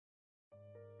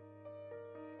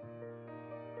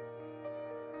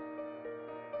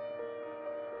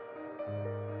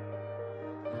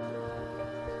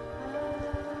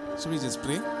Shall we just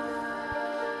pray? Dear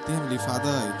Heavenly Father,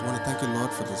 I want to thank you,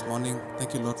 Lord, for this morning.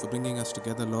 Thank you, Lord, for bringing us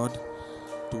together, Lord,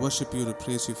 to worship you, to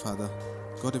praise you, Father.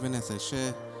 God, even as I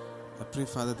share, I pray,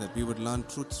 Father, that we would learn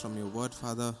truths from your word,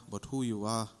 Father, about who you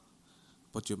are,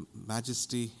 about your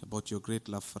majesty, about your great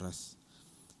love for us.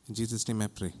 In Jesus' name I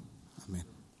pray. Amen.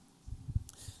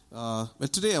 Well,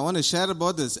 today I want to share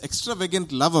about this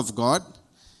extravagant love of God.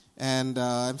 And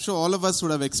I'm sure all of us would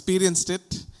have experienced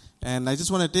it. And I just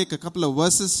want to take a couple of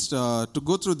verses to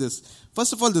go through this.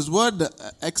 First of all, this word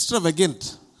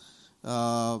extravagant,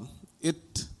 it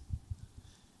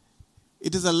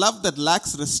is a love that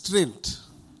lacks restraint.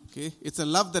 Okay, it's a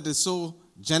love that is so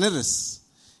generous.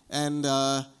 And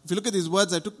if you look at these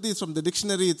words, I took these from the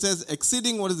dictionary. It says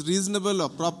exceeding what is reasonable or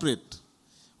appropriate,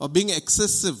 or being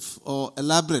excessive or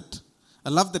elaborate.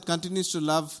 A love that continues to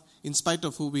love in spite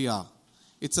of who we are.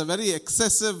 It's a very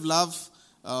excessive love.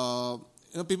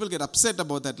 People get upset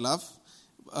about that love,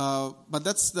 but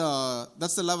that's the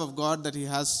love of God that He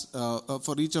has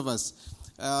for each of us.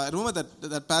 I remember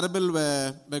that parable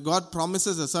where God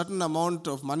promises a certain amount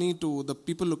of money to the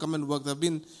people who come and work. There have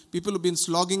been people who've been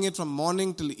slogging it from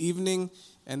morning till evening,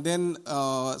 and then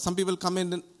some people come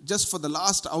in just for the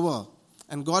last hour,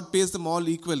 and God pays them all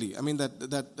equally. I mean that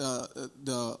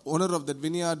the owner of that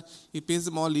vineyard, he pays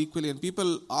them all equally, and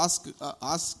people ask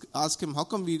him, how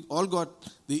come we all got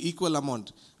the equal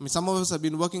amount? I mean, some of us have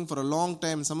been working for a long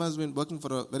time, some of us have been working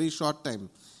for a very short time,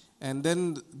 and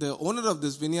then the owner of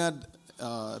this vineyard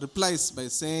replies by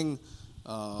saying,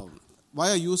 why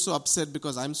are you so upset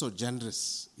because I'm so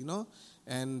generous?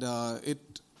 And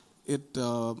it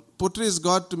portrays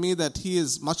God to me that He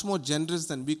is much more generous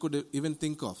than we could even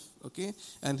think of. Okay,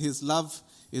 and His love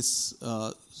is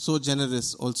so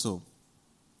generous also.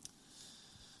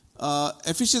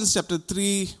 Ephesians chapter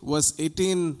 3 verse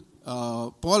 18,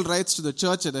 Paul writes to the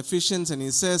church at Ephesians and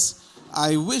he says,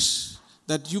 I wish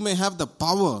that you may have the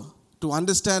power to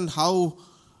understand how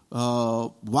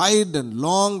wide and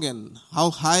long and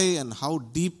how high and how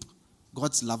deep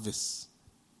God's love is.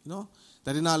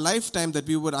 That in our lifetime that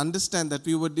we would understand, that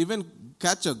we would even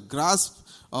catch a grasp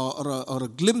or a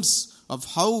glimpse of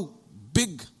how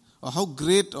big or how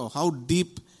great or how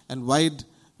deep and wide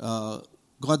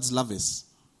God's love is.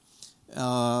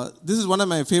 This is one of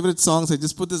my favorite songs. I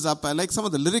just put this up. I like some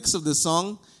of the lyrics of this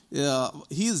song.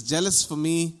 He is jealous for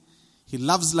me. He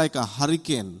loves like a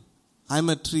hurricane. I'm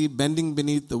a tree bending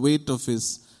beneath the weight of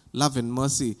His love and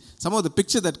mercy. Some of the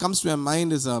picture that comes to my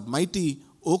mind is a mighty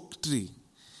oak tree.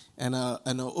 And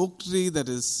an oak tree that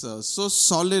is so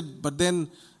solid, but then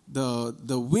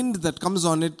the wind that comes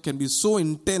on it can be so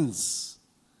intense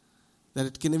that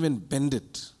it can even bend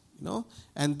it.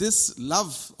 And this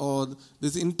love or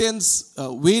this intense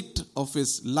weight of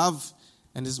His love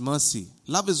and His mercy.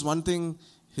 Love is one thing,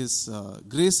 His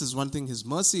grace is one thing, His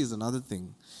mercy is another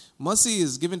thing. Mercy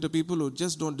is given to people who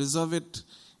just don't deserve it,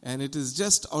 and it is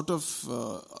just out of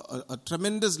a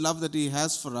tremendous love that He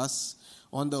has for us,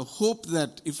 on the hope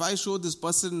that if I show this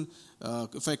person,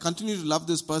 if I continue to love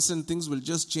this person, things will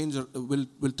just change,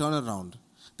 will turn around.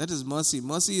 That is mercy.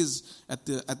 Mercy is at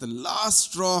the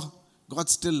last straw, God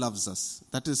still loves us.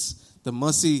 That is the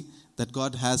mercy that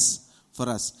God has for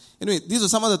us. Anyway, these are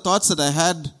some of the thoughts that I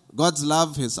had. God's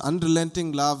love, His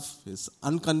unrelenting love, His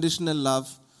unconditional love,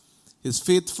 His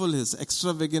faithful, His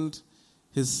extravagant,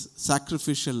 His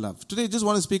sacrificial love. Today I just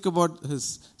want to speak about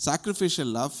His sacrificial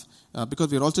love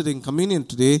because we are also taking communion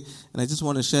today, and I just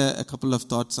want to share a couple of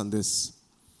thoughts on this.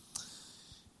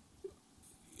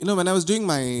 When I was doing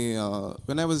my,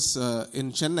 when I was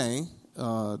in Chennai,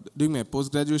 doing my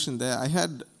post-graduation there, I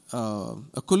had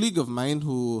a colleague of mine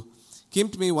who came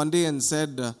to me one day and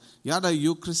said, Yada,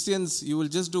 you Christians, you will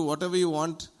just do whatever you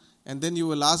want, and then you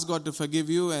will ask God to forgive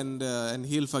you, and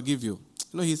He'll forgive you.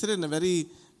 He said it in a very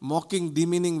mocking,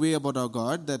 demeaning way about our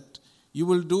God, that you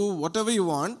will do whatever you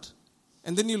want,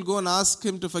 and then you'll go and ask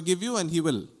Him to forgive you, and He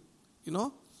will.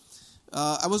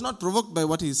 I was not provoked by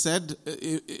what he said,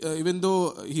 even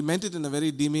though he meant it in a very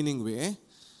demeaning way.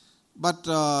 But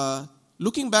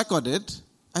looking back on it,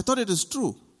 I thought it is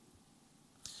true.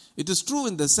 It is true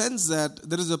in the sense that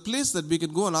there is a place that we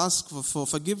can go and ask for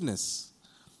forgiveness.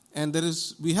 And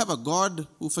we have a God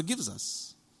who forgives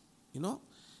us.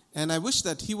 And I wish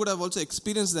that he would have also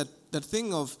experienced that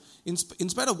thing of, in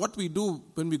spite of what we do,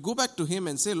 when we go back to Him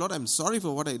and say, Lord, I'm sorry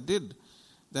for what I did,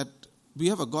 that we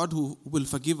have a God who will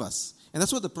forgive us. And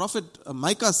that's what the prophet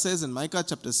Micah says in Micah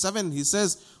chapter 7. He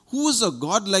says, who is a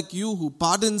God like you who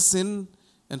pardons sin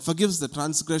and forgives the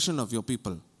transgression of your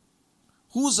people?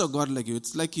 Who's a God like you?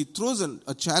 It's like he throws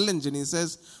a challenge and he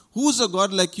says, who's a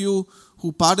God like you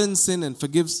who pardons sin and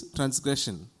forgives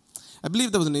transgression? I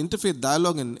believe there was an interfaith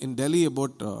dialogue in Delhi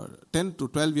about 10 to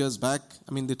 12 years back.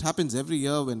 I mean, it happens every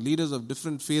year when leaders of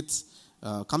different faiths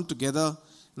come together.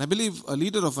 And I believe a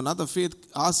leader of another faith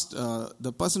asked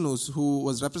the person who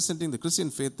was representing the Christian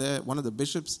faith there, one of the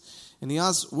bishops, and he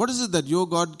asked, what is it that your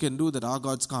God can do that our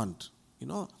gods can't? You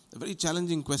know, a very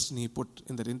challenging question he put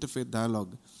in that interfaith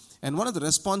dialogue. And one of the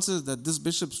responses that this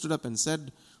bishop stood up and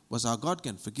said was, our God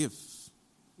can forgive.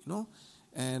 You know,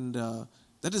 and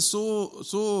that is so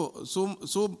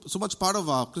much part of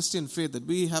our Christian faith, that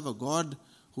we have a God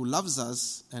who loves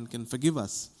us and can forgive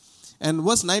us. And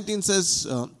verse 19 says,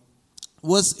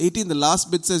 verse 18, the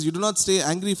last bit says, you do not stay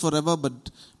angry forever,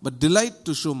 but delight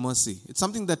to show mercy. It's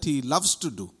something that he loves to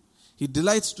do. He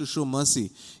delights to show mercy.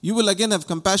 You will again have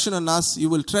compassion on us. You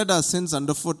will tread our sins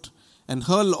underfoot and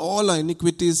hurl all our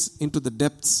iniquities into the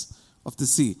depths of the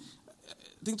sea.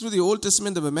 I think through the Old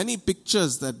Testament, there were many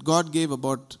pictures that God gave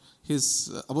about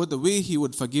the way he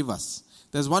would forgive us.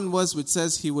 There's one verse which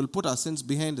says he will put our sins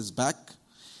behind his back.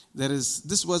 There is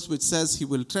this verse which says he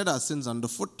will tread our sins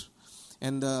underfoot.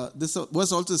 And this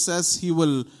verse also says he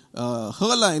will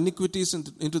hurl our iniquities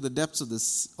into the depths of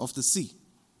the sea.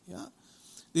 Yeah?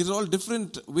 These are all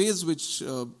different ways which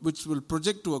will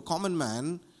project to a common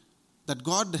man that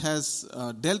God has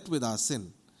dealt with our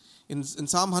sin. In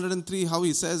Psalm 103, how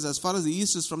he says, as far as the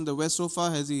east is from the west, so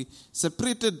far has he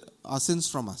separated our sins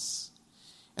from us.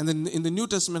 And then in the New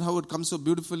Testament, how it comes so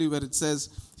beautifully where it says,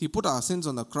 he put our sins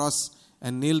on the cross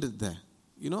and nailed it there.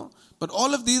 You know, but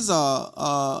all of these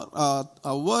are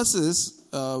verses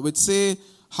which say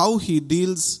how he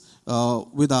deals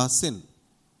with our sin.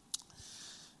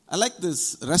 I like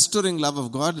this restoring love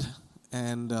of God,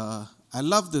 and I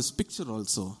love this picture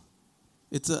also.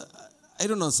 I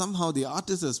don't know, somehow the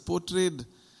artist has portrayed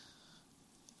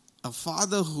a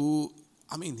father who,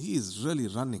 I mean, he is really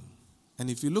running. And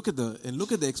if you look at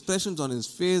the expressions on his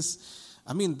face,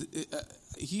 I mean,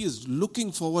 he is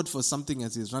looking forward for something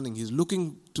as he's running. He's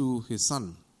looking to his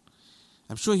son.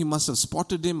 I'm sure he must have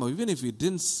spotted him, or even if he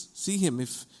didn't see him,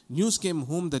 if news came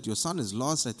home that your son is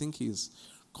lost, I think he's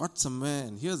caught somewhere,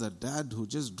 and here's a dad who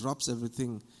just drops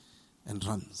everything and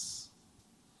runs.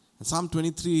 And Psalm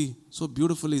 23 so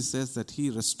beautifully says that he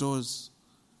restores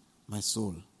my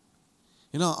soul.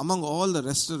 You know, among all the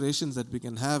restorations that we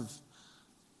can have,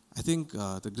 I think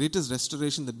the greatest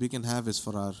restoration that we can have is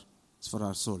for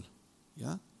our soul.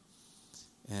 Yeah?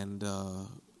 And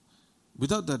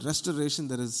without that restoration,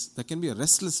 there can be a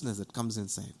restlessness that comes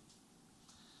inside.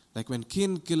 Like when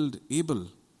Cain killed Abel,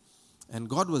 and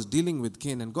God was dealing with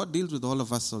Cain, and God deals with all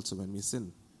of us also when we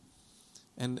sin.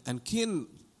 And Cain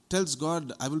tells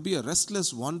God, I will be a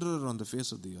restless wanderer on the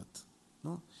face of the earth.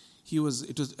 No?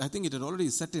 I think it had already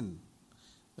set in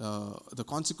the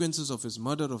consequences of his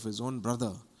murder of his own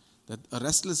brother, that a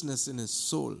restlessness in his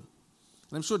soul.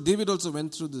 And I'm sure David also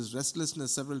went through this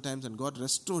restlessness several times, and God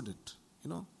restored it, you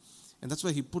know. And that's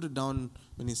why he put it down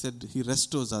when he said, he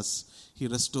restores us, he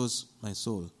restores my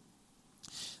soul.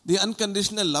 The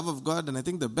unconditional love of God, and I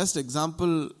think the best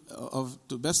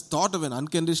thought of an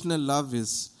unconditional love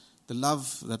is the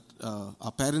love that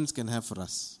our parents can have for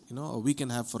us, you know, or we can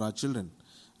have for our children,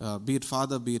 be it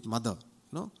father, be it mother,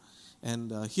 you know.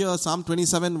 And here Psalm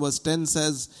 27 verse 10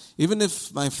 says, even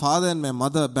if my father and my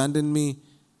mother abandon me,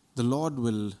 the Lord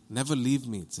will never leave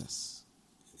me, it says.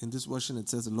 In this version it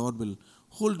says, the Lord will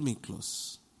hold me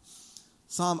close.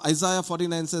 Isaiah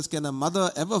 49 says, can a mother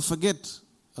ever forget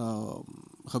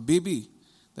her baby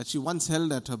that she once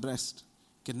held at her breast?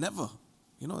 Can never.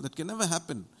 You know, that can never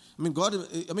happen.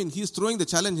 He's throwing the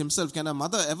challenge himself. Can a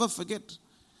mother ever forget?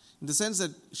 In the sense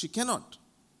that she cannot.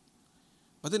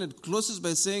 But then it closes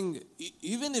by saying,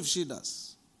 even if she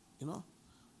does, you know,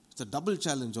 it's a double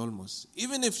challenge almost.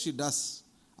 Even if she does,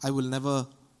 I will never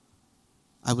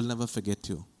forget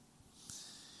you.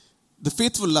 The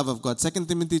faithful love of God. 2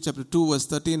 Timothy chapter 2 verse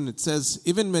 13, it says,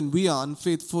 even when we are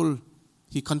unfaithful,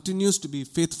 he continues to be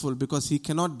faithful because he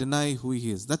cannot deny who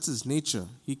he is. That's his nature.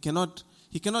 He cannot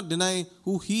deny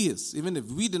who he is. Even if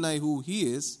we deny who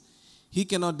he is, he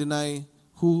cannot deny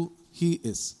who he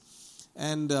is.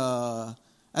 And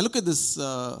I look at this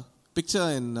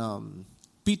picture in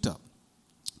Peter.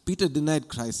 Peter denied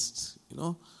Christ, you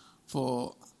know.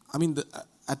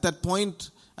 At that point,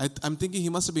 I'm thinking he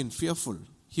must have been fearful.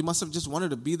 He must have just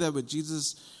wanted to be there with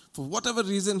Jesus. For whatever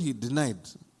reason, he denied.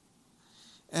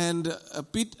 And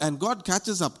God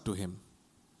catches up to him.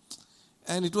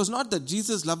 And it was not that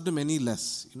Jesus loved him any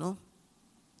less, you know.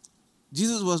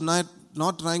 Jesus was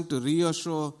not trying to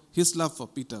reassure his love for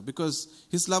Peter, because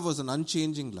his love was an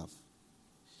unchanging love.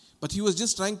 But he was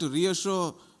just trying to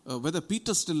reassure whether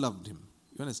Peter still loved him.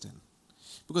 You understand?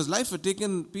 Because life had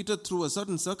taken Peter through a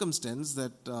certain circumstance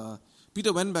that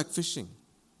Peter went back fishing.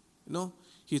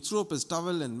 He threw up his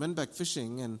towel and went back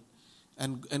fishing,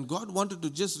 and God wanted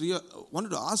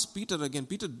to ask Peter again,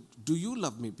 Peter, do you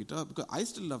love me, Peter? Because I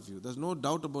still love you. There's no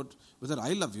doubt about whether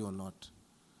I love you or not.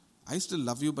 I still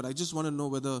love you, but I just want to know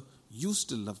whether you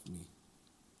still love me.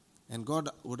 And God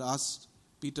would ask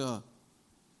Peter,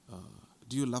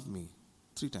 do you love me?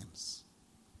 3 times.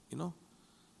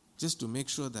 Just to make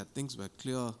sure that things were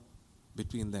clear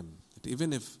between them. That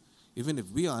even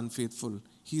if we are unfaithful,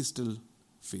 He is still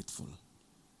faithful.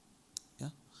 Yeah.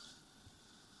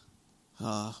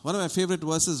 One of my favorite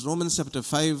verses, Romans chapter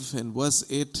 5 and verse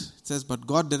 8, it says, "But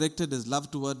God directed His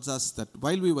love towards us, that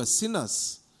while we were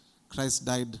sinners, Christ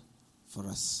died for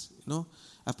us."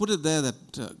 I put it there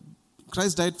that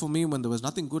Christ died for me when there was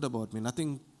nothing good about me,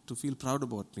 nothing to feel proud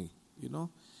about me.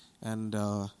 And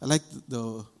I like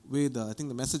the way I think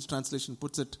the Message translation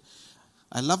puts it.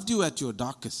 I loved you at your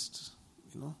darkest.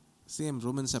 Same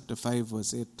Romans chapter 5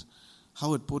 verse 8.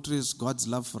 How it portrays God's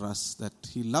love for us, that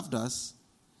He loved us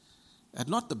at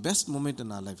not the best moment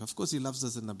in our life. Of course, He loves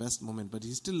us in the best moment, but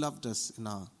He still loved us in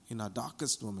our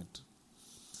darkest moment.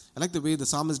 I like the way the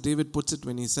psalmist David puts it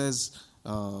when he says,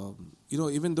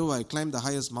 even though I climb the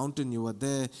highest mountain, you are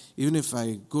there. Even if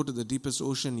I go to the deepest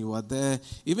ocean, you are there.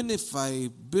 Even if I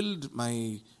build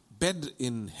my bed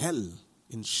in hell,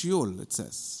 in Sheol, it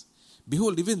says,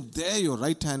 behold, even there your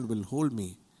right hand will hold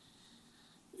me.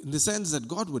 In the sense that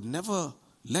God would never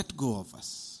let go of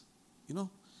us.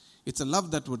 It's a love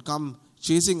that would come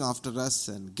chasing after us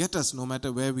and get us no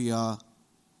matter where we are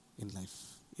in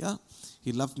life. Yeah,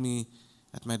 He loved me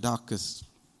at my darkest.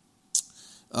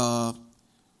 Well,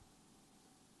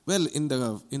 in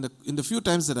the few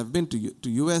times that I've been to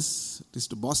US, at least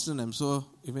to Boston, I'm sure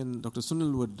even Dr.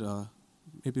 Sunil would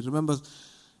maybe remember.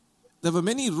 There were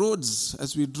many roads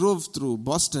as we drove through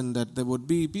Boston that there would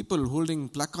be people holding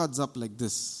placards up like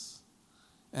this.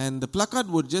 And the placard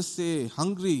would just say,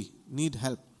 hungry, need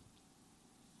help.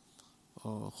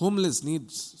 Or homeless,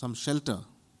 need some shelter.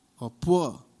 Or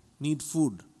poor, need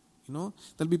food.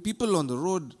 There'll be people on the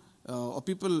road or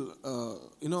people,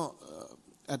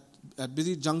 at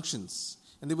busy junctions.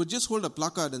 And they would just hold a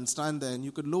placard and stand there, and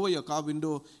you could lower your car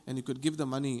window and you could give them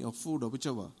money or food or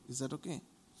whichever. Is that okay?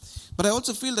 But I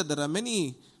also feel that there are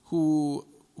many who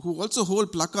also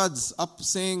hold placards up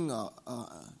saying,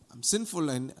 I'm sinful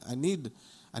and I need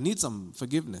some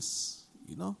forgiveness,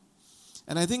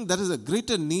 And I think that is a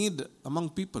greater need among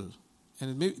people.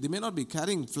 And they may not be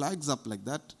carrying flags up like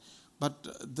that,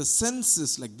 but the sense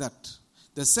is like that.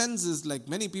 The sense is like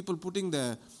many people putting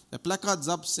their placards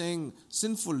up saying,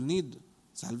 sinful, need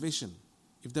salvation.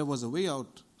 If there was a way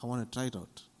out, I want to try it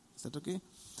out. Is that okay?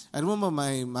 I remember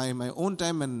my own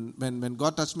time when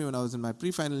God touched me when I was in my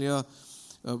pre-final year,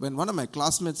 when one of my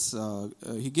classmates,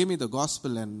 he gave me the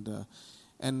gospel, and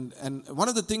one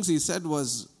of the things he said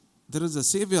was, there is a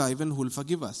Savior even who will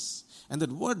forgive us. And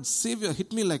that word Savior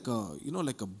hit me like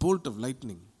a bolt of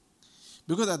lightning.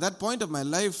 Because at that point of my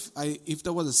life, if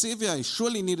there was a Savior, I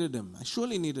surely needed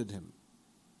Him.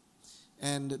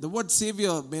 And the word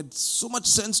Savior made so much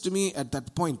sense to me at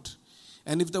that point.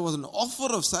 And if there was an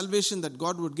offer of salvation that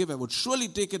God would give, I would surely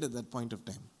take it at that point of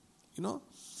time.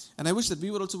 And I wish that we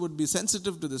would be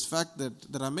sensitive to this fact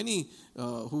that there are many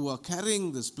who are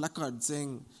carrying this placard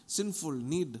saying, sinful,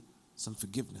 need some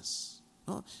forgiveness.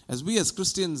 As we as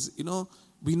Christians,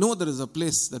 we know there is a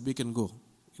place that we can go.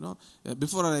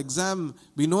 Before our exam,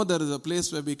 we know there is a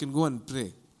place where we can go and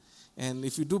pray. And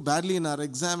if we do badly in our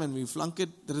exam and we flunk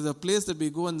it, there is a place that we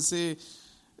go and say,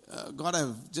 God,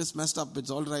 I've just messed up,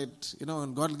 it's all right,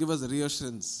 and God will give us a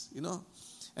reassurance,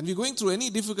 And we're going through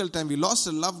any difficult time. We lost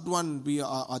a loved one,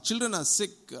 our children are sick.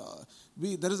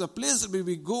 There is a place that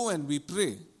we go and we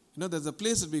pray. There's a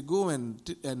place that we go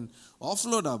and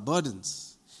offload our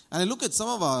burdens. And I look at some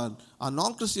of our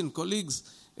non-Christian colleagues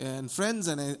and friends,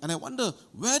 and I wonder,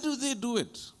 where do they do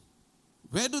it?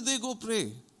 Where do they go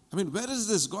pray? I mean, where is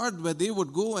this God where they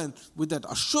would go and with that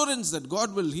assurance that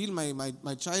God will heal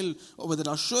my child, or with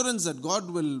that assurance that God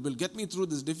will get me through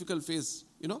this difficult phase?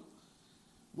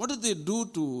 What do they do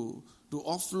to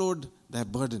offload their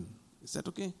burden? Is that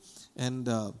okay? And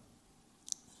I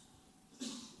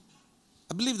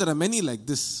believe there are many like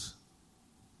this.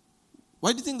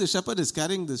 Why do you think the shepherd is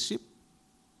carrying this sheep?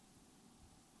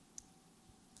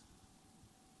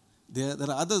 There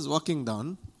are others walking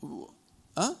down.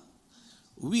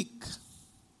 Weak.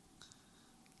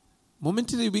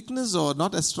 Momentary weakness or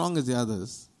not as strong as the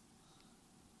others?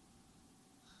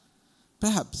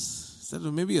 Perhaps. So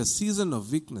maybe a season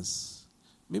of weakness.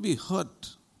 Maybe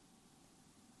hurt.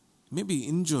 Maybe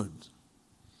injured.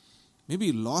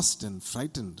 Maybe lost and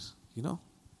frightened,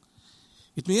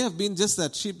 It may have been just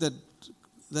that sheep that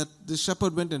that the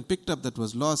shepherd went and picked up that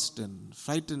was lost and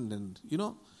frightened, and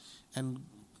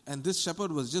and this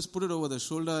shepherd was just put it over the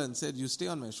shoulder and said, you stay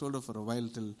on my shoulder for a while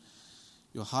till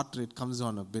your heart rate comes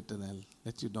down a bit and I'll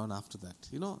let you down after that.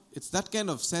 It's that kind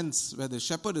of sense where the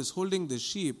shepherd is holding the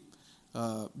sheep,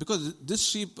 because this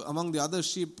sheep among the other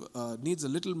sheep needs a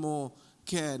little more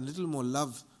care and a little more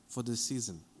love for this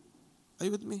season. Are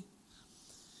you with me?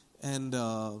 And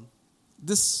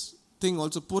this thing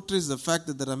also portrays the fact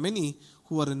that there are many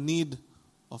who are in need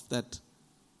of that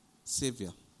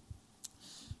Savior.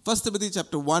 1 Timothy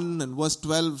chapter 1 and verse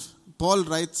 12, Paul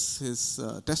writes his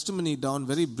testimony down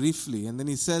very briefly, and then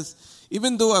he says,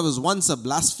 even though I was once a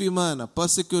blasphemer and a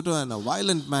persecutor and a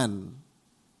violent man,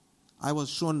 I was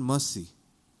shown mercy.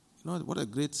 What a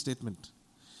great statement.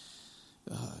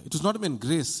 It was not even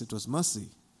grace, it was mercy.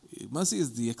 Mercy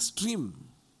is the extreme,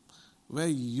 where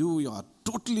you are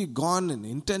totally gone and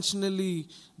intentionally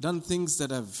done things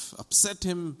that have upset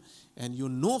him, and you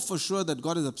know for sure that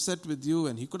God is upset with you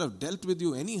and he could have dealt with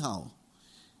you anyhow.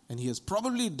 And he has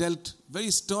probably dealt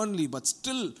very sternly, but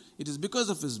still it is because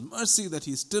of his mercy that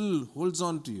he still holds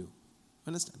on to you.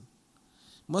 Understand?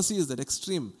 Mercy is that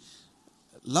extreme.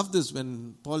 Love this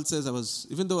when Paul says,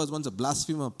 even though I was once a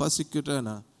blasphemer, persecutor,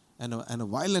 and a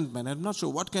violent man. I'm not sure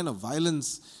what kind of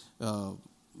violence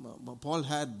Paul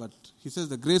had, but he says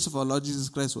the grace of our Lord Jesus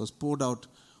Christ was poured out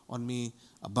on me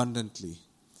abundantly.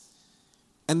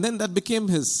 And then that became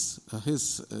his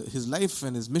life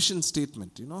and his mission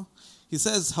statement. He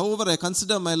says, however, I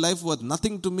consider my life worth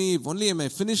nothing to me if only I may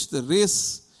finish the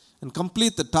race and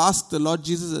complete the task the Lord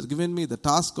Jesus has given me, the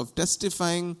task of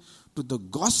testifying to the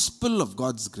gospel of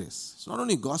God's grace. It's not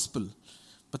only gospel,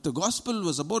 but the gospel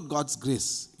was about God's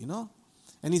grace,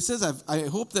 And he says, I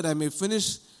hope that I may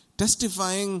finish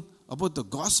testifying about the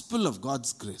gospel of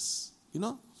God's grace,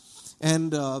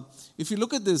 And if you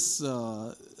look at this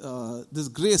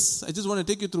grace, I just want to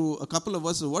take you through a couple of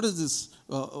verses. What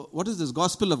is this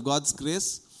gospel of God's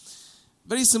grace?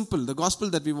 Very simple. The gospel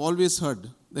that we've always heard.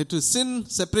 That sin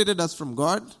separated us from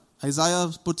God. Isaiah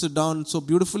puts it down so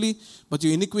beautifully. But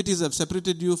your iniquities have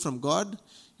separated you from God.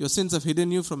 Your sins have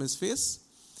hidden you from His face.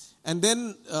 And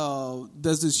then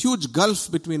there's this huge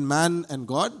gulf between man and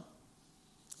God.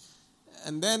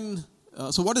 And then,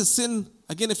 so what is sin?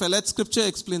 Again, if I let Scripture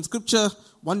explain Scripture,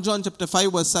 1 John chapter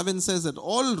 5 verse 7 says that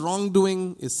all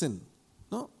wrongdoing is sin.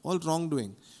 No? All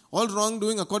wrongdoing. All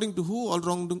wrongdoing according to who? All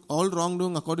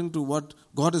wrongdoing according to what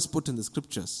God has put in the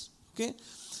Scriptures. Okay?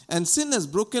 And sin has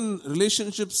broken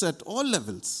relationships at all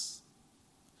levels.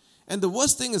 And the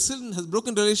worst thing is sin has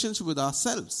broken relationship with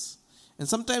ourselves. And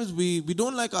sometimes we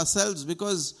don't like ourselves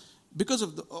because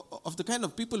of the kind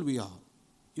of people we are.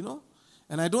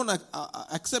 And I don't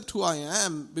accept who I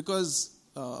am because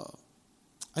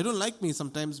I don't like me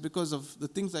sometimes because of the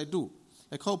things I do.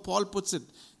 Like how Paul puts it,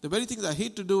 the very things I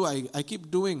hate to do, I keep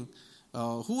doing.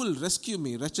 Who will rescue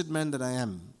me, wretched man that I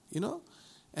am?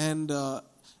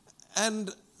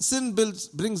 And sin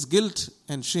brings guilt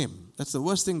and shame. That's the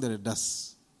worst thing that it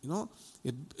does.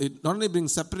 It not only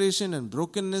brings separation and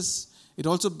brokenness, it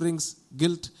also brings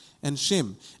guilt and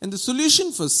shame. And the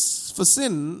solution for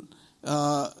sin,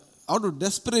 out of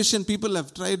desperation, people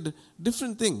have tried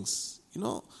different things,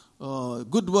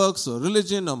 good works or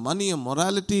religion or money or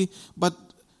morality. But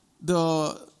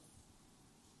the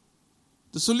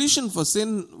solution for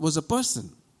sin was a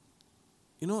person.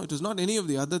 It was not any of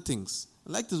the other things.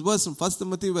 I like this verse from 1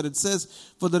 Timothy where it says,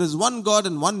 for there is one God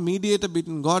and one mediator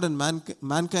between God and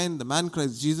mankind, the man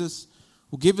Christ Jesus,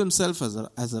 who gave himself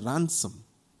as a ransom.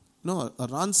 A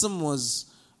ransom was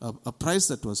a price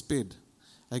that was paid.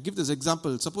 I give this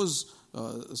example. Suppose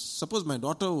my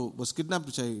daughter was kidnapped,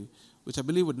 which I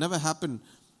believe would never happen.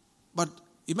 But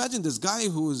imagine this guy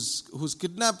who's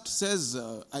kidnapped says,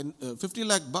 50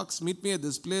 lakh bucks, meet me at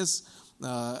this place.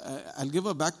 I'll give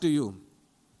her back to you.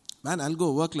 Man, I'll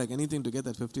go work like anything to get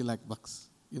that 50 lakh bucks.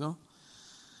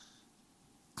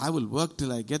 I will work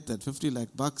till I get that 50 lakh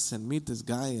bucks and meet this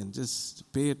guy and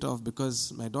just pay it off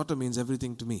because my daughter means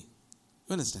everything to me.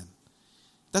 You understand?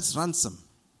 That's ransom.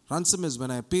 Ransom is when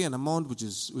I pay an amount which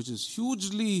is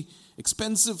hugely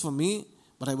expensive for me,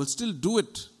 but I will still do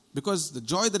it because the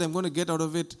joy that I'm going to get out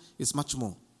of it is much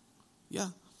more. Yeah.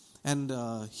 And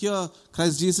here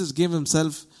Christ Jesus gave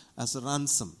himself as a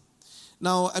ransom.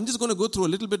 Now, I'm just going to go through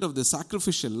a little bit of the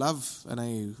sacrificial love, and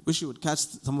I wish you would catch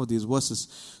some of these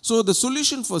verses. So the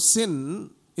solution for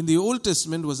sin in the Old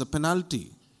Testament was a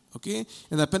penalty. Okay?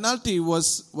 And the penalty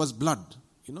was blood.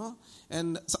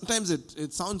 And sometimes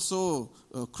it sounds so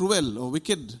cruel or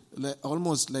wicked,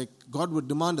 almost like God would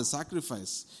demand a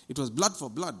sacrifice. It was blood for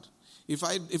blood. If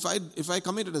I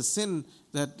committed a sin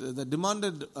that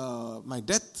demanded my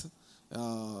death,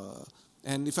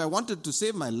 And if I wanted to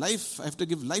save my life, I have to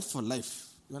give life for life.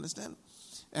 You understand?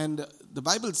 And the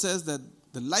Bible says that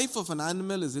the life of an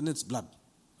animal is in its blood.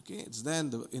 Okay, it's there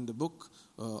in the book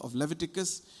of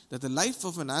Leviticus that the life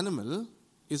of an animal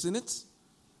is in its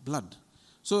blood.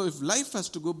 So if life has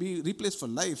to be replaced for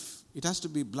life, it has to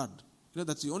be blood.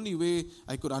 That's the only way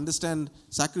I could understand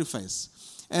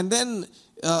sacrifice. And then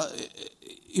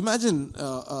imagine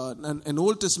an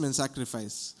Old Testament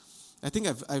sacrifice. I think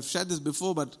I've shared this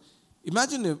before, but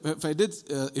imagine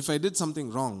if I did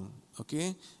something wrong.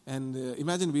 Okay, and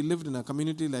imagine we lived in a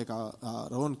community like our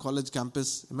own college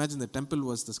campus. Imagine the temple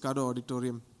was the Scarborough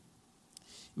Auditorium.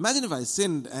 Imagine if I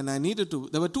sinned and I needed to.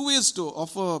 There were two ways to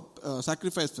offer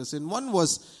sacrifice for sin. One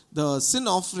was the sin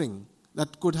offering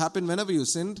that could happen whenever you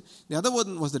sinned. The other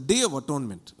one was the Day of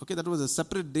Atonement. Okay, that was a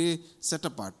separate day set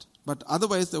apart. But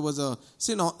otherwise, there was a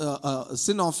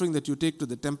sin offering that you take to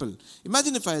the temple.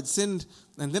 Imagine if I had sinned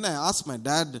and then I asked my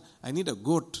dad, I need a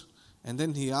goat. And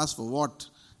then he asked for what?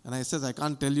 And I said, I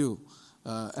can't tell you.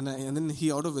 And then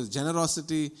he, out of his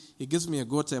generosity, he gives me a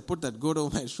goat. So I put that goat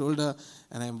over my shoulder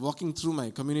and I'm walking through my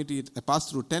community. I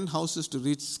passed through 10 houses to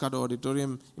reach Scarborough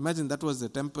Auditorium. Imagine that was the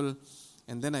temple.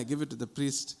 And then I give it to the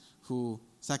priest who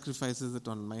sacrifices it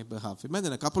on my behalf.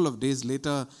 Imagine a couple of days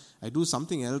later, I do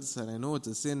something else and I know it's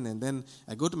a sin. And then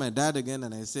I go to my dad again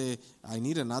and I say, I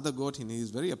need another goat. And he's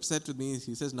very upset with me.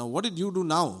 He says, now what did you do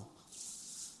now?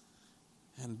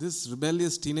 And this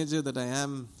rebellious teenager that I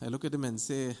am, I look at him and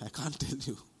say, I can't tell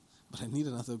you, but I need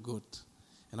another goat.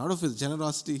 And out of his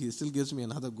generosity, he still gives me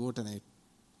another goat and I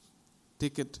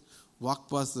take it, walk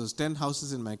past those 10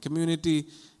 houses in my community,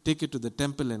 take it to the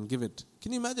temple and give it.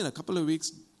 Can you imagine a couple of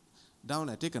weeks down,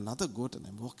 I take another goat and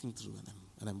I'm walking through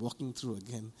and I'm walking through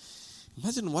again.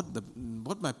 Imagine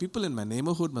what my people in my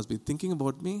neighborhood must be thinking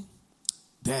about me.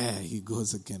 There he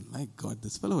goes again. My God,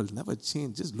 this fellow will never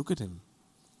change. Just look at him.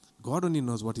 God only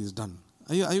knows what he's done.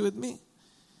 Are you with me?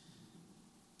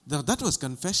 That was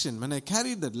confession. When I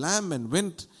carried that lamb and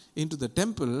went into the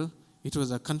temple, it was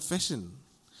a confession.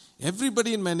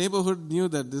 Everybody in my neighborhood knew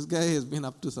that this guy has been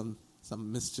up to some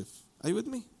mischief. Are you with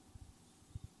me?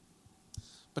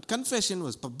 But confession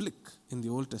was public in the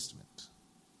Old Testament.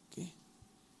 Okay?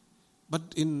 But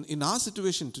in our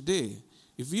situation today,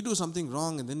 if we do something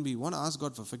wrong and then we want to ask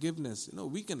God for forgiveness,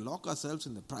 we can lock ourselves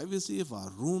in the privacy of our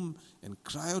room and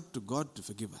cry out to God to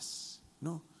forgive us.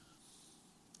 And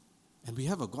we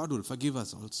have a God who will forgive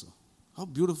us also. How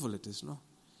beautiful it is,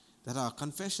 that our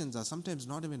confessions are sometimes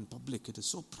not even public. It is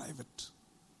so private.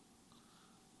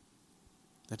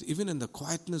 That even in the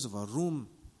quietness of our room,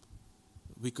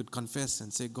 we could confess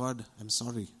and say, God, I'm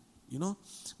sorry.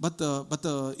 But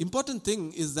the important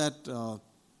thing is that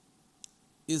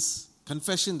is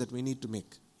confession that we need to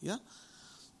make. Yeah?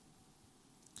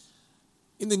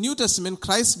 In the New Testament,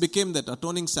 Christ became that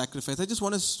atoning sacrifice. I just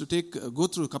want us to go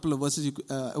through a couple of verses.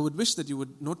 I would wish that you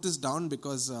would note this down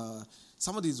because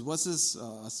some of these verses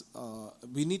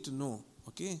we need to know.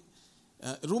 Okay?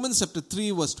 Romans chapter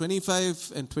 3 verse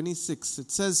 25 and 26.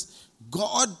 It says,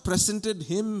 God presented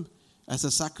him as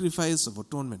a sacrifice of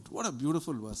atonement. What a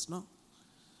beautiful verse, no?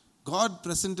 God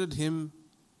presented him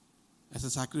as a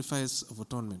sacrifice of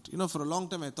atonement. For a long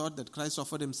time I thought that Christ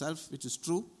offered himself, which is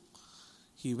true.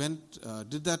 He went,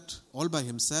 did that all by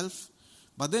himself.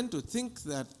 But then to think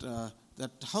that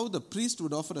how the priest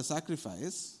would offer a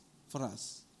sacrifice for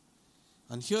us.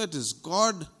 And here it is,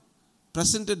 God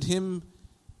presented him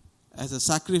as a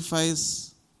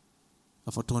sacrifice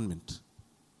of atonement.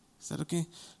 Is that okay?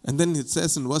 And then it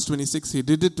says in verse 26, he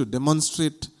did it to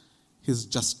demonstrate his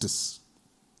justice.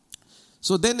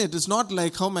 So then it is not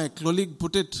like how my colleague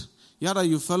put it. Yeah,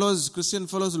 you fellows, Christian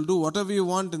fellows will do whatever you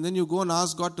want and then you go and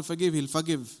ask God to forgive, he'll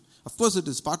forgive. Of course it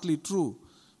is partly true.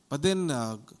 But then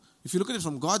if you look at it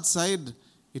from God's side,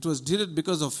 it was did it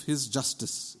because of his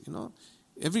justice.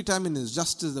 Every time in his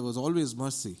justice there was always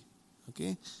mercy.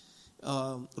 Okay?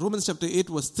 Romans chapter 8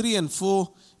 verse 3 and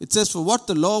 4, it says, for what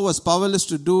the law was powerless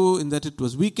to do in that it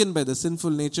was weakened by the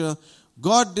sinful nature,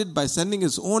 God did by sending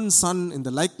his own son in the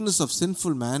likeness of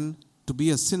sinful man to be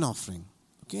a sin offering.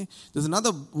 Okay? There's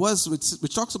another verse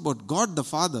which talks about God the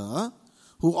Father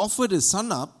who offered his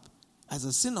son up as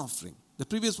a sin offering. The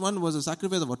previous one was a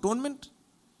sacrifice of atonement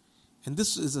and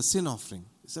this is a sin offering.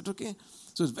 Is that okay?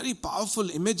 So it's very powerful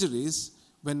imageries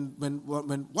when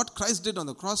what Christ did on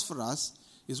the cross for us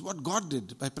is what God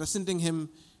did by presenting him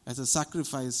as a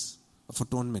sacrifice of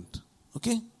atonement.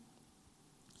 Okay?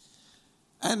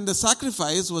 And the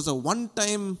sacrifice was a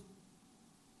one-time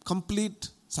complete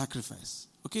sacrifice.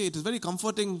 Okay, it is very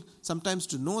comforting sometimes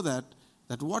to know that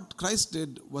what Christ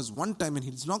did was one time and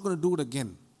he's not going to do it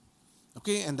again.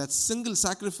 Okay, and that single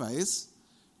sacrifice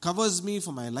covers me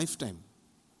for my lifetime.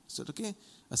 Is that okay?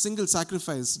 A single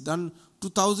sacrifice done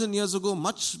 2,000 years ago,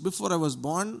 much before I was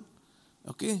born.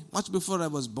 Okay? Much before I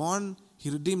was born, He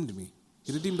redeemed me.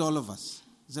 He redeemed all of us.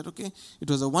 Is that okay? It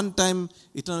was a one-time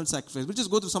eternal sacrifice. We'll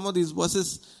just go through some of these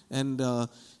verses. And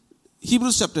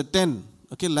Hebrews chapter 10,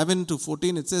 okay, 11 to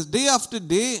 14, it says, day after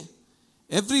day,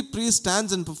 every priest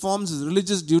stands and performs his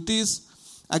religious duties.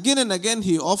 Again and again,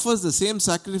 he offers the same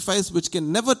sacrifice which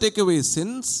can never take away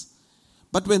sins.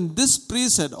 But when this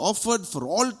priest had offered for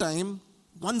all time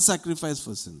one sacrifice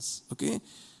for sins, okay?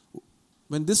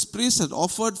 When this priest had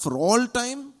offered for all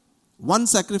time one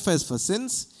sacrifice for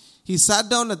sins, he sat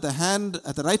down at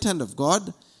the right hand of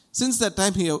God. Since that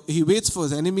time, he waits for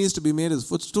his enemies to be made his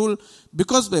footstool,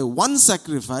 because by one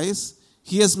sacrifice,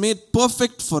 he has made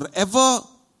perfect forever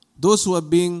those who are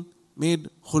being made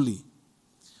holy.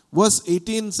 Verse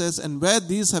 18 says, and where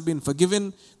these have been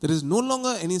forgiven, there is no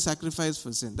longer any sacrifice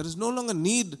for sin. There is no longer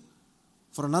need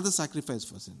for another sacrifice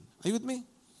for sin. Are you with me?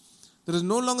 There is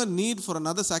no longer need for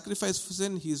another sacrifice for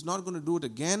sin. He is not going to do it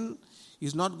again.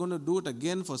 He's not going to do it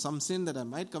again for some sin that I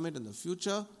might commit in the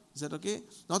future. Is that okay?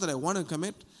 Not that I want to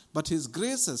commit, but His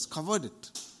grace has covered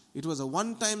it. It was a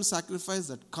one-time sacrifice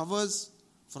that covers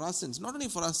for our sins. Not only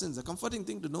for our sins. The comforting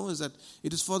thing to know is that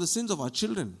it is for the sins of our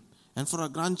children and for our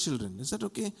grandchildren. Is that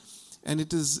okay? And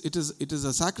it is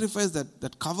a sacrifice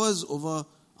that covers over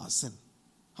our sin.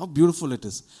 How beautiful it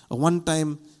is. A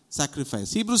one-time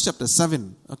sacrifice. Hebrews chapter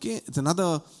 7. Okay, it's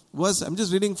another verse. I'm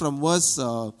just reading from verse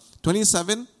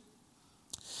 27.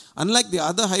 Unlike the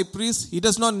other high priest, he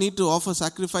does not need to offer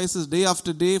sacrifices day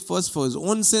after day, first for his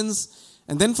own sins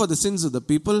and then for the sins of the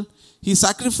people. He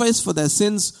sacrificed for their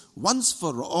sins once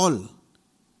for all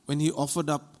when he offered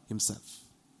up himself.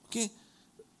 Okay?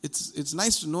 It's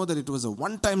nice to know that it was a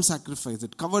one-time sacrifice.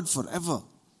 It covered forever.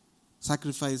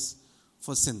 Sacrifice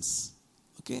for sins.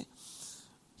 Okay?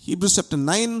 Hebrews chapter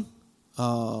 9,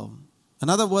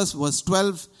 another verse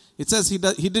 12. It says, he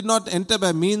did not enter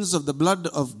by means of the blood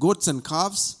of goats and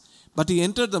calves, but he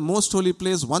entered the most holy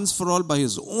place once for all by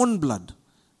his own blood,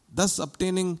 thus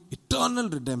obtaining eternal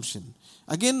redemption.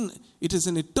 Again, it is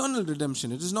an eternal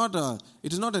redemption. It is not a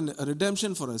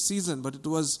redemption for a season, but it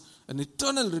was an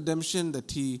eternal redemption that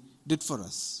he did for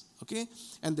us. Okay?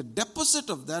 And the deposit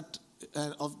of that,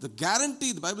 of the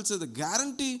guarantee, the Bible says the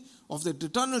guarantee of the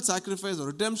eternal sacrifice or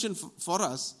redemption for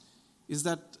us is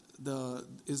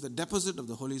the deposit of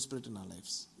the Holy Spirit in our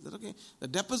lives. Is that okay? The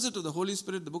deposit of the Holy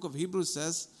Spirit, the book of Hebrews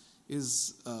says,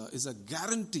 is a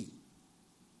guarantee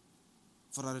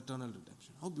for our eternal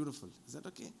redemption. How beautiful. Is that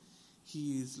okay?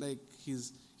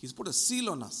 He's put a seal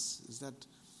on us. Is that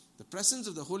the presence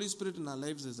of the Holy Spirit in our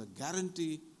lives is a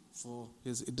guarantee for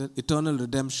His eternal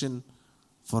redemption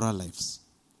for our lives.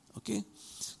 Okay?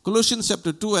 Colossians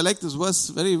chapter 2, I like this verse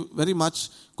very, very much.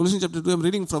 Colossians chapter 2, I'm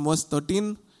reading from verse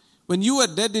 13. When you were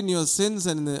dead in your sins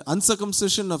and in the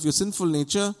uncircumcision of your sinful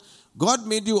nature, God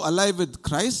made you alive with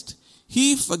Christ.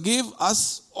 He forgave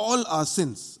us all our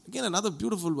sins. Again, another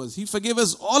beautiful verse. He forgave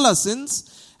us all our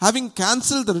sins, having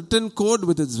cancelled the written code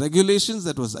with its regulations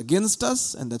that was against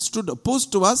us and that stood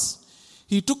opposed to us.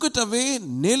 He took it away,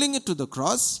 nailing it to the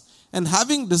cross, and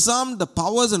having disarmed the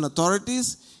powers and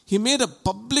authorities, He made a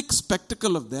public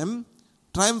spectacle of them,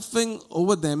 triumphing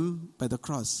over them by the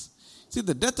cross. See,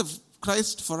 the death of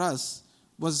Christ for us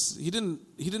was He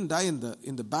didn't die in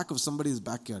the back of somebody's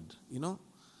backyard, you know.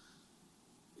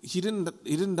 He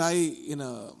didn't die in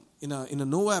a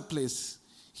nowhere place.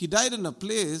 He died in a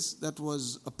place that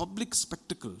was a public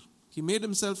spectacle. He made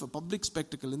Himself a public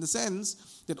spectacle in the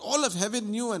sense that all of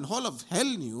heaven knew and all of hell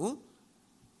knew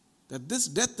that this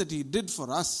death that He did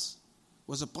for us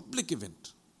was a public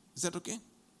event. Is that okay? You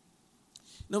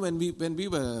know, when we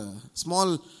were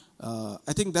small,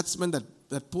 I think that's when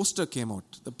that poster came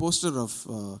out. The poster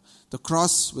of the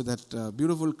cross with that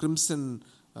beautiful crimson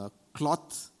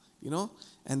cloth, you know,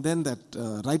 and then that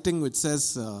writing which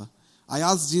says, I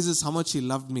asked Jesus how much He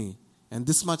loved me, and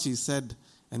this much He said,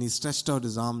 and He stretched out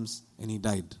His arms and He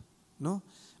died. You know?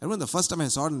 I remember the first time I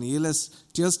saw it in ELS,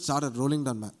 tears started rolling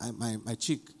down my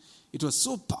cheek. It was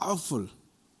so powerful.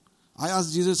 I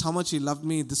asked Jesus how much He loved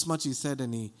me, this much He said,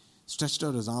 and He stretched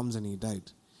out His arms and He died.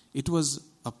 It was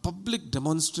a public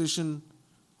demonstration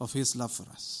of His love for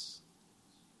us.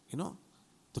 You know,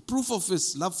 the proof of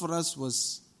His love for us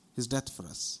was His death for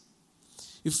us.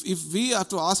 If we have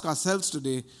to ask ourselves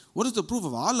today, what is the proof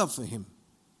of our love for Him?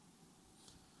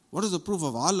 What is the proof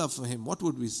of our love for Him? What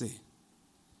would we say?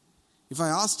 If I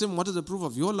asked Him, what is the proof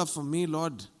of your love for me,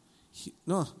 Lord?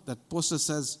 That poster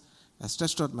says, I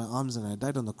stretched out my arms and I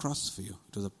died on the cross for you.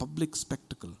 It was a public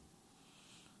spectacle.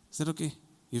 Is that okay?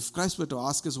 If Christ were to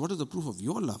ask us, what is the proof of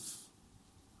your love?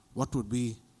 What would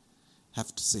we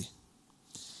have to say.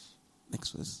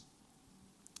 Next verse.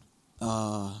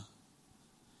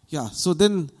 So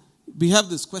then we have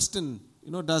this question,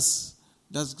 does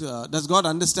God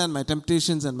understand my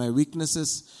temptations and my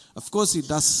weaknesses? Of course He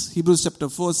does. Hebrews chapter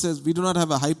 4 says, we do not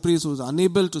have a high priest who is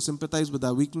unable to sympathize with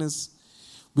our weakness.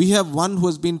 We have one who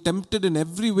has been tempted in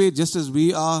every way just as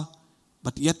we are,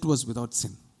 but yet was without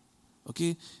sin.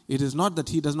 Okay? It is not that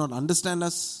He does not understand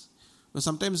us.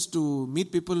 Sometimes to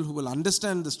meet people who will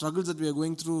understand the struggles that we are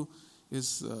going through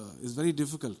is very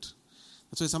difficult.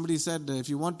 That's why somebody said, if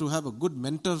you want to have a good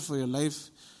mentor for your life,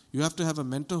 you have to have a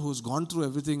mentor who's gone through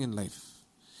everything in life.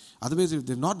 Otherwise, if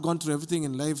they've not gone through everything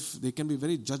in life, they can be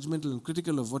very judgmental and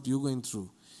critical of what you're going through.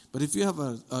 But if you have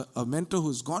a mentor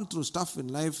who's gone through stuff in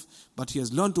life, but he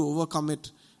has learned to overcome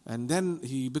it, and then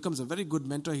he becomes a very good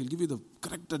mentor, he'll give you the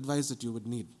correct advice that you would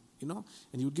need. And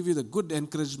he would give you the good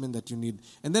encouragement that you need.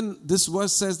 And then this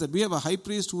verse says that we have a high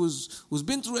priest who's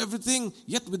been through everything,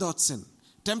 yet without sin.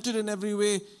 Tempted in every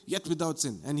way, yet without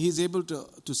sin. And He's able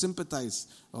to sympathize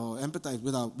or empathize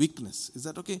with our weakness. Is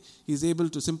that okay? He's able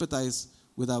to sympathize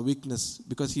with our weakness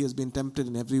because He has been tempted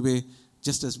in every way,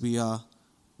 just as we are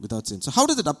without sin. So how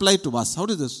does it apply to us? How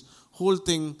does this whole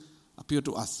thing appear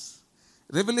to us?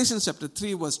 Revelation chapter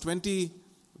 3 verse 20,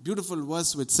 beautiful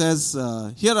verse which says,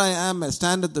 here I am, I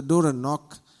stand at the door and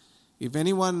knock. If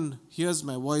anyone hears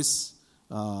my voice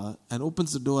and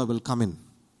opens the door, I will come in.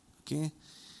 Okay?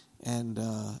 And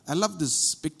I love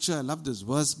this picture, I love this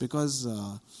verse because,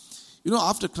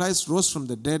 after Christ rose from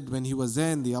the dead, when He was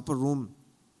there in the upper room,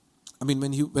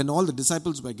 when all the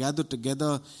disciples were gathered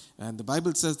together, and the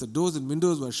Bible says the doors and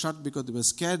windows were shut because they were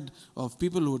scared of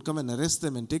people who would come and arrest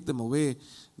them and take them away.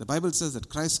 The Bible says that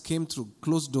Christ came through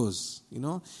closed doors.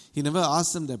 He never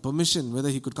asked them their permission whether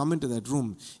He could come into that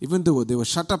room. Even though they were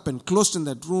shut up and closed in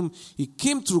that room, He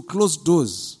came through closed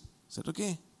doors. Is that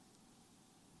okay?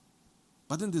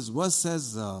 But then this verse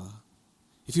says,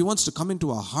 if He wants to come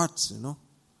into our hearts,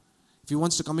 if He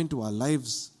wants to come into our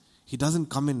lives, He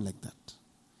doesn't come in like that.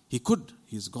 He could.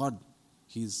 He's God.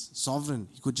 He's sovereign.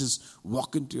 He could just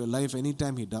walk into your life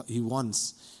anytime He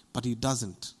wants. But He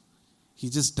doesn't. He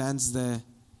just stands there.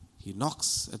 He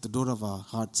knocks at the door of our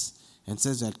hearts and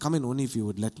says, I'd come in only if you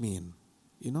would let me in.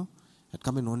 I'd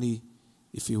come in only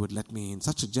if you would let me in.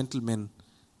 Such a gentleman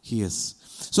He is.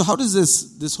 So how does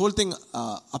this whole thing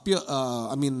appear,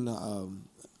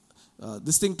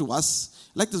 this thing to us?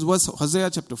 Like this verse, Hosea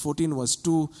chapter 14 verse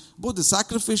 2, both the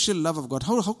sacrificial love of God.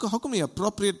 How can we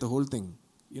appropriate the whole thing?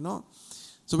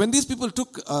 So when these people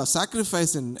took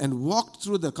sacrifice and walked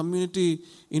through the community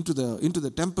into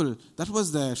the temple, that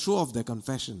was the show of their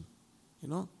confession.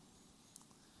 I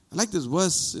like this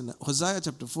verse in Hosea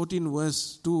chapter 14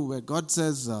 verse 2 where God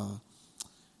says,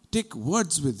 take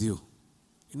words with you.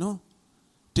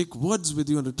 Take words with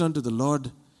you and return to the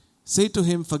Lord. Say to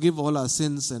Him, forgive all our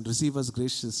sins and receive us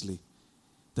graciously,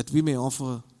 that we may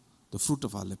offer the fruit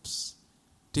of our lips.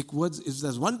 Take words. If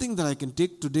there's one thing that I can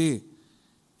take today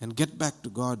and get back to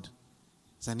God,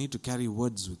 is I need to carry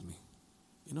words with me.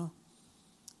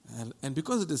 And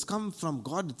because it has come from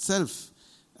God itself,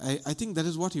 I think that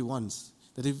is what He wants.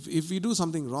 That if we do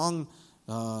something wrong,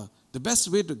 the best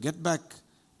way to get back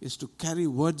is to carry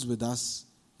words with us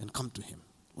and come to Him.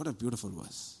 What a beautiful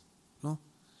verse.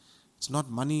 It's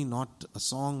not money, not a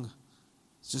song.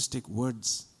 It's just take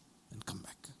words and come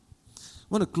back. I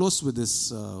want to close with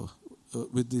this,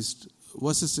 with these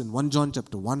verses in 1 John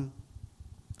chapter 1.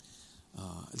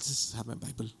 I'll just have my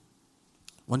Bible.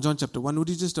 1 John chapter 1. Would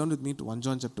you just turn with me to 1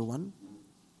 John chapter 1?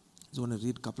 I just want to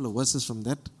read a couple of verses from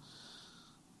that.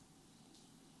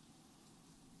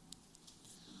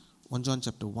 1 John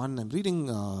chapter 1. I'm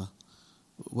reading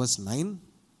verse 9.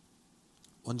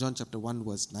 1 John chapter 1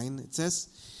 verse 9. It says,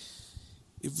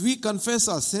 if we confess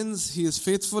our sins, He is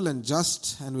faithful and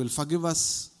just and will forgive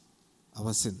us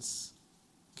our sins.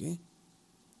 Okay?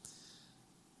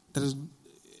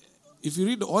 If you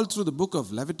read all through the book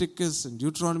of Leviticus and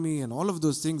Deuteronomy and all of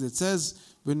those things, it says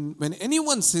when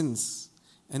anyone sins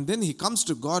and then he comes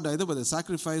to God either with a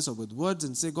sacrifice or with words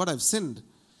and say, God, I've sinned,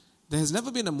 there has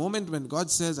never been a moment when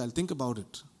God says, I'll think about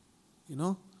it.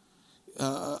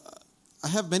 I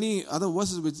have many other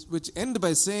verses which end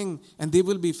by saying, and they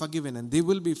will be forgiven, and they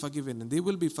will be forgiven, and they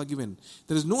will be forgiven.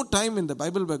 There is no time in the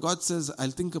Bible where God says, I'll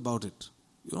think about it.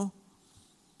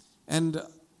 And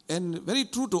very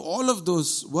true to all of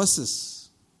those verses.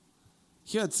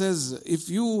 Here it says,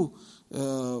 verse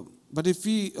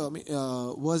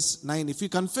 9, if we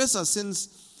confess our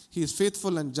sins, He is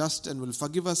faithful and just and will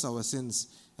forgive us our sins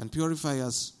and purify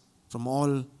us from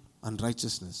all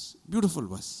unrighteousness. Beautiful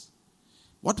verse.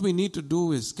 What we need to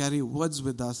do is carry words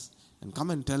with us and come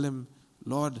and tell Him,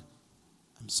 Lord,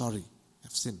 I'm sorry.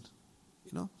 have sinned.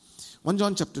 1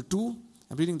 John chapter 2,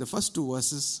 I'm reading the first two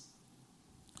verses.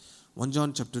 1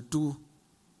 John chapter 2,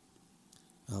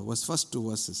 first two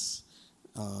verses.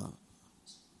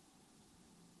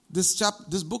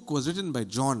 This book was written by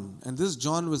John, and this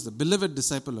John was the beloved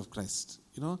disciple of Christ.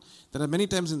 There are many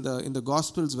times in the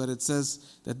Gospels where it says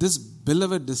that this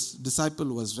beloved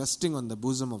disciple was resting on the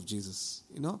bosom of Jesus.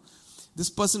 This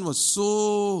person was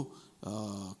so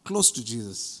close to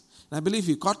Jesus. And I believe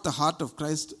he caught the heart of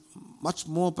Christ much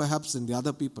more perhaps than the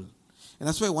other people. And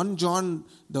that's why 1 John,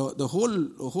 the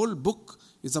whole book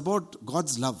is about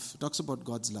God's love. It talks about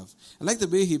God's love. I like the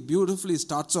way he beautifully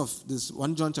starts off this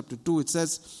 1 John chapter 2. It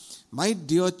says, "My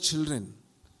dear children,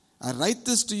 I write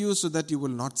this to you so that you will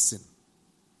not sin."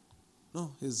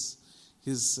 No, his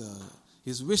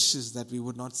wish is that we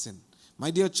would not sin.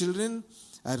 "My dear children,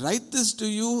 I write this to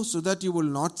you so that you will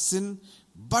not sin.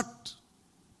 But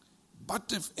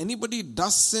if anybody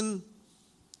does sin,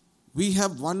 we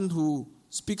have one who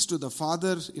speaks to the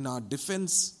Father in our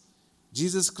defense,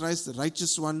 Jesus Christ, the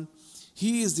righteous one.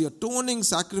 He is the atoning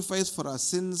sacrifice for our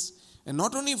sins, and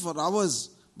not only for ours,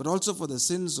 but also for the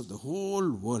sins of the whole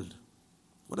world."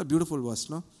 What a beautiful verse,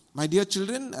 no? "My dear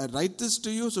children, I write this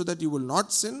to you so that you will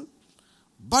not sin.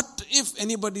 But if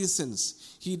anybody sins,"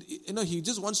 he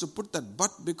just wants to put that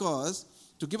 "but" because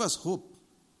to give us hope,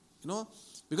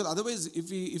 because otherwise, if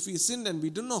we sinned and we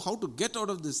don't know how to get out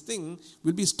of this thing,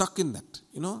 we'll be stuck in that,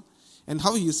 And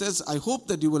how he says, "I hope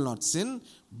that you will not sin.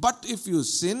 But if you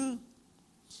sin,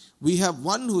 we have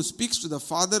one who speaks to the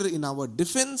Father in our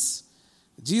defense,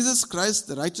 Jesus Christ,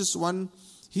 the righteous one.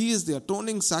 He is the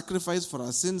atoning sacrifice for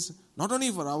our sins, not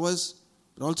only for ours,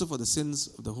 but also for the sins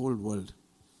of the whole world."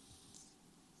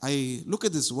 I look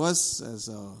at this verse as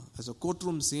a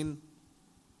courtroom scene,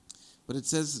 but it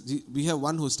says we have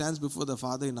one who stands before the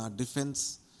Father in our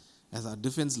defense, as our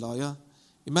defense lawyer.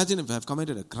 Imagine if I have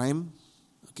committed a crime,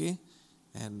 okay,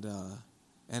 and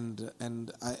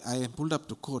I am pulled up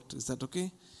to court. Is that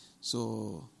okay?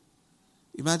 So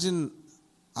imagine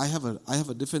I have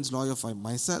a defense lawyer for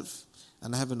myself,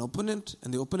 and I have an opponent,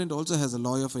 and the opponent also has a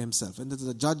lawyer for himself. And there's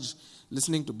a judge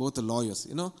listening to both the lawyers.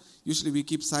 Usually we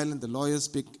keep silent, the lawyers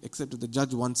speak, except if the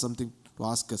judge wants something to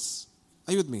ask us.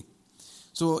 Are you with me?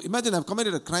 So imagine I've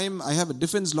committed a crime, I have a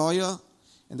defense lawyer,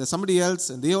 and there's somebody else,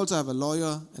 and they also have a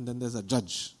lawyer, and then there's a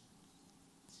judge.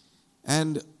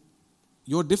 And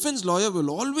your defense lawyer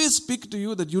will always speak to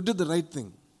you that you did the right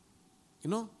thing.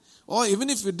 Or even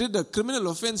if you did a criminal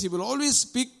offense, he will always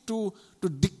speak to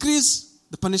decrease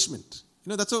the punishment.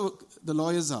 That's how the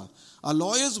lawyers are. Our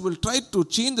lawyers will try to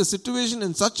change the situation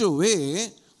in such a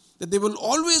way that they will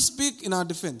always speak in our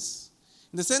defense.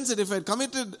 In the sense that if I had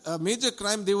committed a major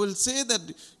crime, they will say that,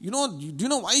 do you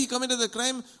know why he committed the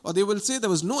crime? Or they will say there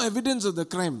was no evidence of the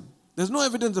crime. There's no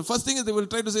evidence. The first thing is they will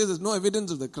try to say there's no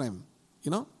evidence of the crime.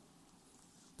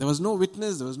 There was no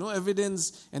witness, there was no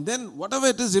evidence. And then whatever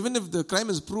it is, even if the crime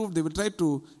is proved, they will try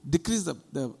to decrease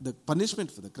the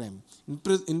punishment for the crime.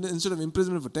 Instead of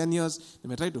imprisonment for 10 years, they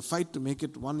may try to fight to make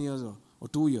it 1 year or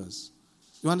 2 years.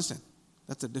 You understand?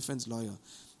 That's a defense lawyer.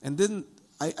 And then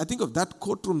I think of that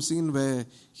courtroom scene where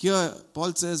here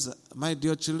Paul says, "My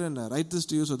dear children, I write this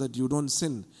to you so that you don't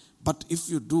sin. But if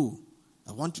you do,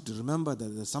 I want you to remember that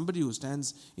there's somebody who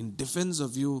stands in defense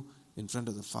of you in front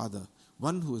of the Father.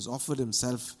 One who has offered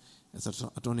himself as an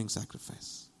atoning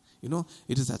sacrifice."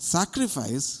 It is that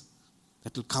sacrifice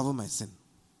that will cover my sin.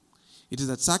 It is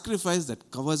that sacrifice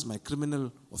that covers my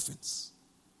criminal offense.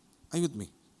 Are you with me?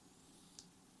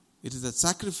 It is that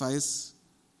sacrifice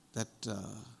that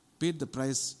paid the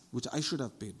price which I should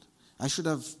have paid. I should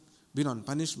have been on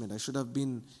punishment. I should have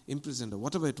been imprisoned or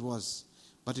whatever it was.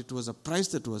 But it was a price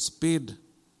that was paid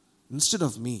instead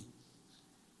of me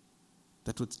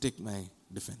that would take my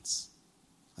defense.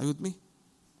 Are you with me?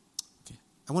 Okay.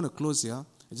 I want to close here.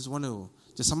 I just want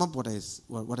to sum up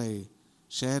what I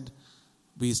shared.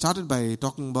 We started by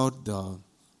talking about the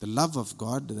love of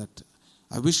God that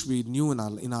I wish we knew in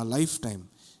our lifetime.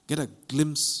 Get a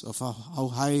glimpse of how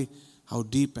high, how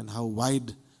deep, and how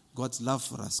wide God's love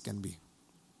for us can be.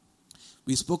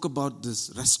 We spoke about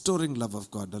this restoring love of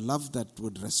God, the love that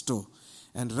would restore.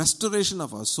 And restoration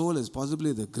of our soul is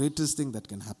possibly the greatest thing that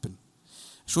can happen.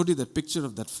 I showed you that picture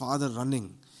of that father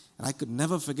running. And I could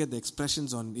never forget the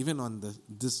expressions on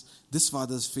this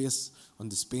father's face on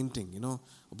this painting,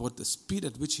 about the speed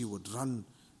at which he would run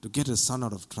to get his son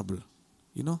out of trouble,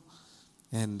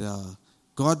 And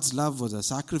God's love was a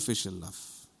sacrificial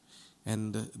love.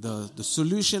 And the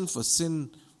solution for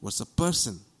sin was a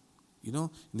person. In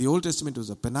the Old Testament it was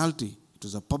a penalty. It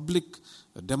was a public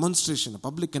demonstration, a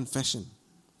public confession.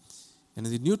 And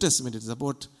in the New Testament it is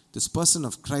about this person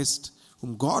of Christ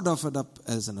whom God offered up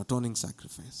as an atoning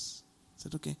sacrifice. I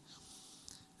said, okay.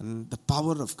 And the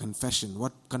power of confession,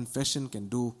 what confession can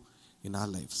do in our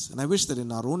lives. And I wish that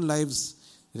in our own lives,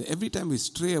 that every time we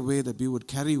stray away, that we would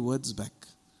carry words back.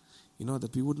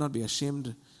 That we would not be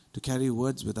ashamed to carry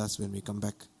words with us when we come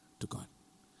back to God.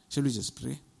 Shall we just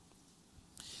pray?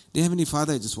 Dear Heavenly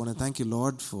Father, I just want to thank you,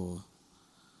 Lord, for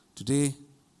today.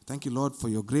 Thank you, Lord, for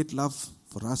your great love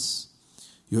for us.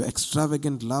 Your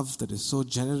extravagant love that is so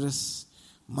generous,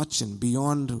 much and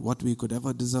beyond what we could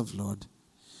ever deserve, Lord.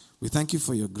 We thank you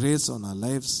for your grace on our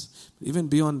lives. Even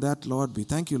beyond that, Lord, we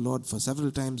thank you, Lord, for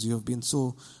several times you have been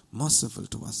so merciful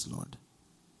to us, Lord.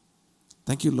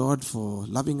 Thank you, Lord, for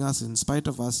loving us in spite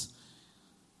of us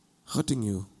hurting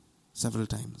you several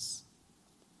times.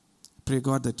 Pray,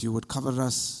 God, that you would cover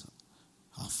us,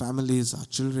 our families, our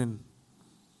children.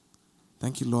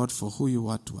 Thank you, Lord, for who you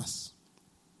are to us.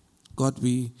 God,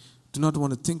 we do not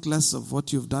want to think less of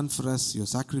what you've done for us, your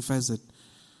sacrifice that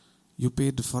you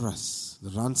paid for us,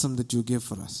 the ransom that you gave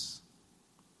for us.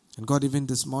 And God, even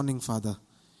this morning, Father,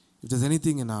 if there's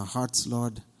anything in our hearts,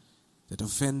 Lord, that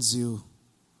offends you,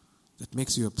 that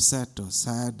makes you upset or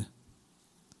sad,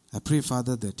 I pray,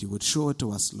 Father, that you would show it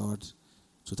to us, Lord,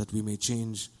 so that we may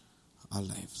change our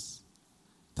lives.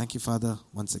 Thank you, Father,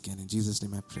 once again. In Jesus'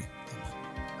 name I pray.